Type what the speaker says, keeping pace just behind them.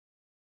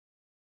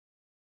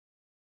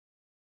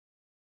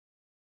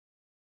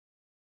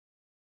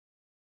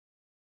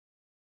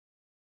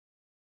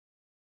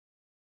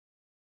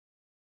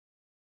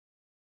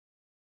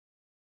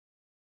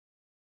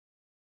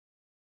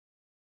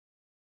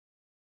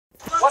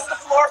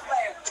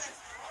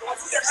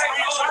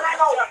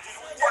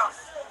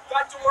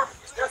That door.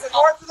 There's a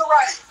door to the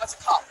right. That's a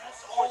cop.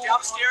 Going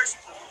down the stairs,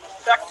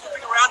 back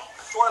looping around,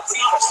 door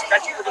beneath us.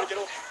 That you were going to get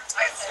over.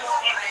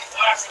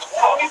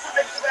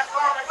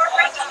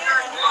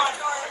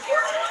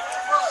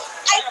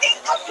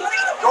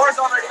 Door's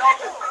already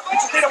open. We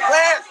just need a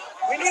plan.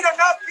 We need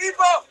enough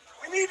people.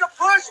 We need to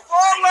push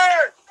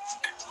forward.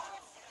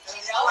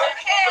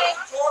 Okay.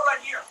 Door right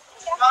here.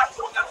 Not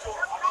going that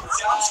door.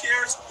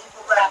 Downstairs,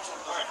 loop around.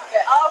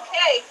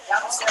 Okay.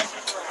 Downstairs.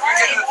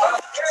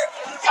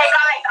 Hey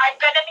guys, I've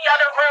been in the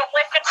other room.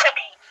 Listen to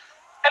me.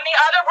 In the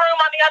other room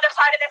on the other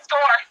side of this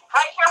door,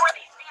 right here where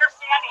these feet are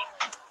standing,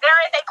 there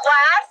is a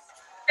glass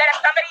that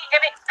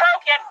if it's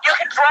broken, you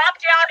can drop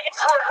down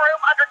into a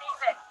room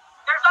underneath it.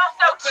 There's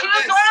also two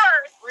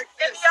doors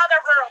in the other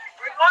room.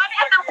 One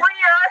at the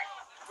rear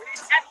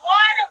and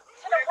one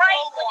to the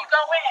right when you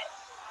go in.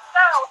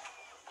 So,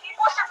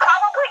 people should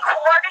probably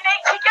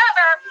coordinate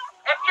together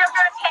if you're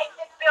going to take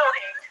this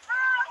building.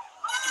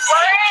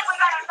 Right? We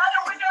got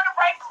another window to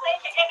break to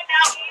make it in and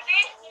out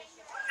easy.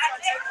 And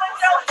this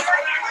window here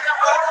in the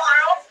lower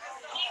room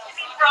needs to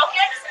be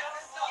broken.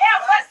 Yeah,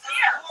 what's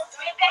here?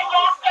 And then you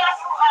also have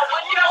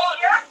a window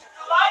here.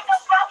 Line the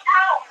fuck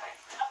out.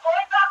 I'm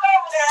going back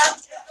over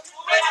there.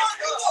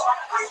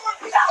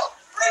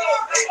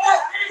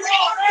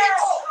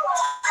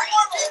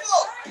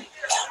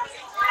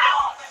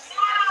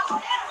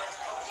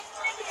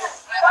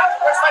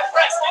 Where's my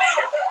press?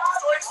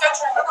 Store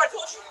extension. Remember I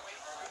told you?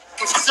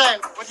 What's he saying?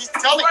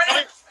 Tell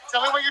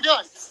me what you're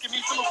doing. Just give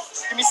me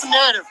some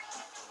narrative.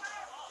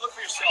 Look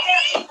for yourself.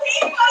 We need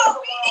people.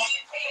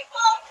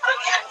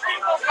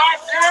 God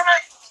damn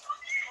it!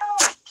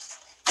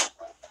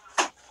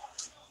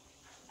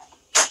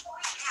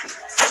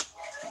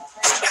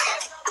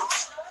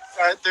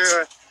 All right,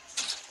 there.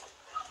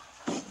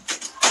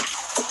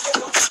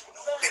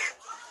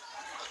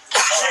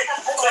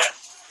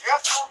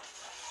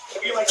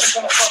 You like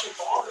some kind of fucking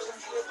ball or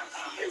something?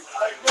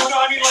 No,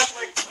 I mean like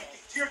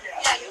tear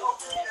gas.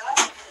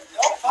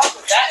 Don't fuck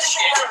with that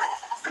shit.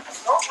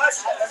 Don't touch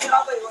that. That's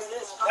not what it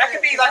is. That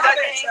could be like that.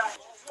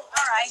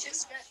 All right.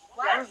 Use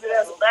it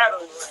as a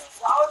battery.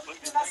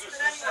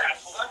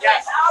 Yeah.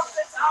 Yeah.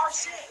 That's our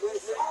shit.